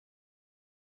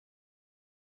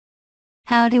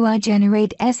How do I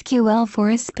generate SQL for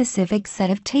a specific set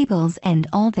of tables and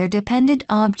all their dependent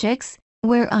objects,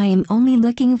 where I am only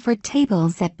looking for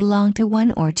tables that belong to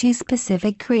one or two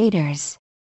specific creators?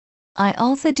 I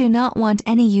also do not want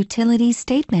any utility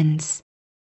statements.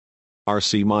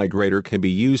 RC Migrator can be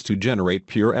used to generate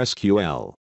pure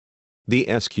SQL. The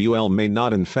SQL may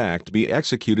not in fact be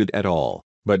executed at all,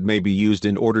 but may be used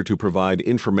in order to provide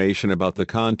information about the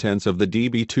contents of the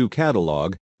DB2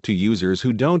 catalog to users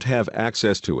who don't have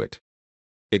access to it.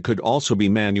 It could also be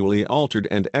manually altered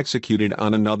and executed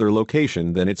on another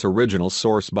location than its original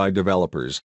source by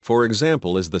developers, for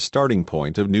example as the starting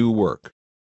point of new work.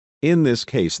 In this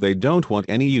case they don't want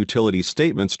any utility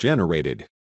statements generated.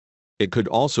 It could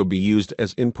also be used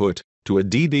as input to a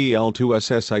DDL to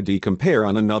SSID compare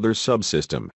on another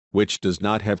subsystem, which does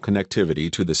not have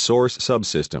connectivity to the source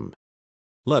subsystem.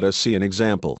 Let us see an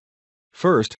example.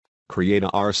 First, create a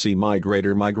RC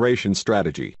Migrator migration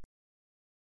strategy.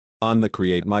 On the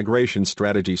Create Migration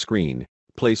Strategy screen,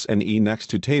 place an E next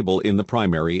to table in the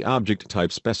primary object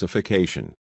type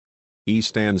specification. E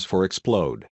stands for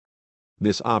Explode.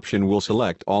 This option will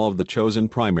select all of the chosen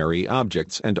primary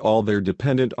objects and all their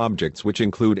dependent objects, which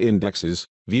include indexes,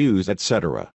 views,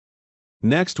 etc.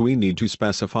 Next we need to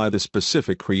specify the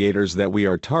specific creators that we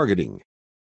are targeting.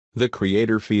 The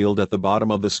creator field at the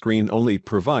bottom of the screen only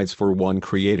provides for one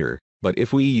creator, but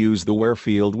if we use the where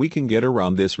field we can get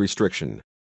around this restriction.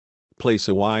 Place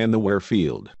a Y in the where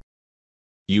field.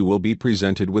 You will be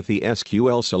presented with the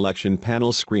SQL selection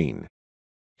panel screen.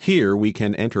 Here we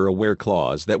can enter a where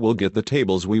clause that will get the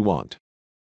tables we want.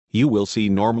 You will see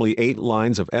normally 8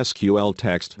 lines of SQL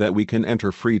text that we can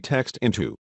enter free text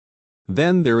into.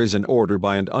 Then there is an order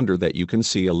by and under that you can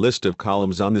see a list of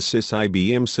columns on the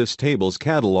sysIBM systables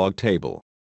catalog table.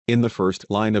 In the first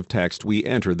line of text we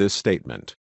enter this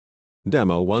statement.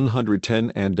 Demo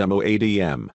 110 and Demo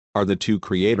ADM are the two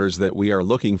creators that we are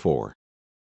looking for.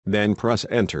 Then press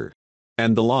enter.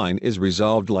 And the line is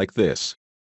resolved like this.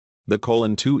 The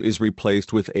 :2 is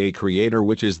replaced with a creator,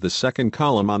 which is the second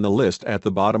column on the list at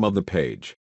the bottom of the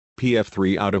page.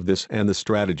 PF3 out of this and the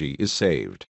strategy is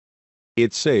saved.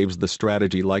 It saves the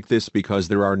strategy like this because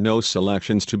there are no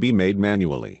selections to be made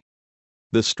manually.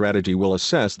 The strategy will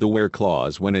assess the where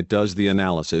clause when it does the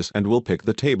analysis and will pick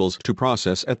the tables to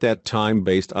process at that time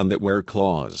based on that where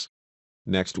clause.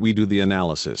 Next we do the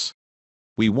analysis.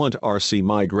 We want RC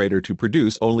Migrator to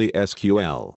produce only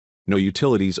SQL. No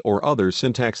utilities or other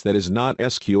syntax that is not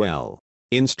SQL.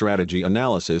 In strategy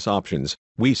analysis options,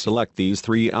 we select these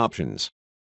 3 options.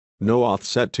 No auth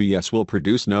set to yes will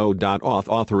produce no.auth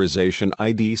authorization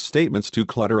ID statements to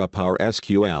clutter up our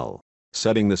SQL.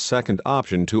 Setting the second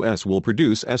option to S will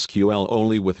produce SQL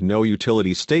only with no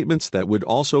utility statements that would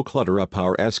also clutter up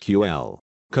our SQL.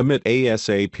 Commit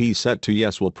ASAP set to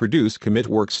yes will produce commit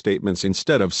work statements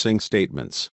instead of sync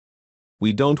statements.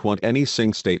 We don't want any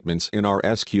sync statements in our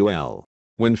SQL.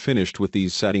 When finished with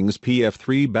these settings,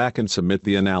 PF3 back and submit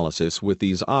the analysis with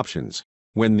these options.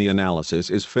 When the analysis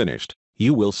is finished,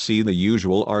 you will see the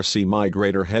usual RC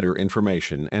Migrator header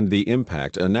information and the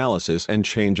impact analysis and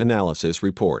change analysis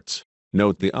reports.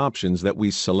 Note the options that we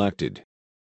selected.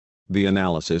 The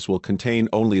analysis will contain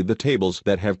only the tables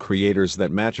that have creators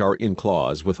that match our in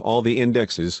clause with all the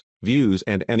indexes, views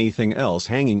and anything else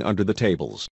hanging under the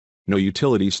tables. No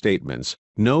utility statements,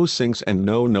 no syncs and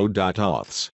no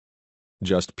no.auths.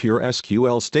 Just pure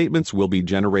SQL statements will be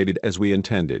generated as we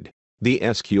intended. The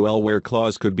SQL where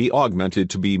clause could be augmented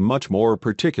to be much more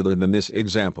particular than this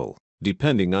example,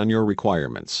 depending on your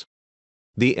requirements.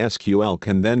 The SQL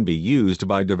can then be used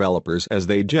by developers as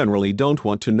they generally don't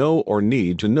want to know or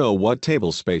need to know what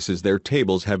table spaces their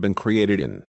tables have been created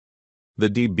in.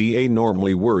 The DBA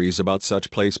normally worries about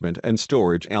such placement and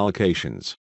storage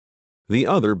allocations. The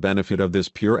other benefit of this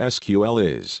pure SQL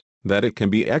is that it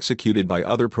can be executed by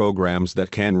other programs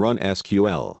that can run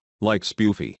SQL, like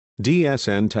Spoofy,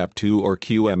 DSNTAP2 or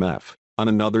QMF, on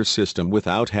another system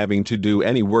without having to do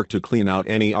any work to clean out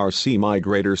any RC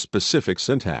Migrator specific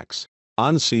syntax.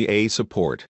 On CA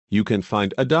support, you can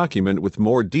find a document with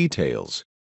more details.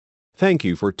 Thank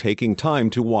you for taking time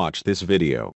to watch this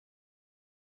video.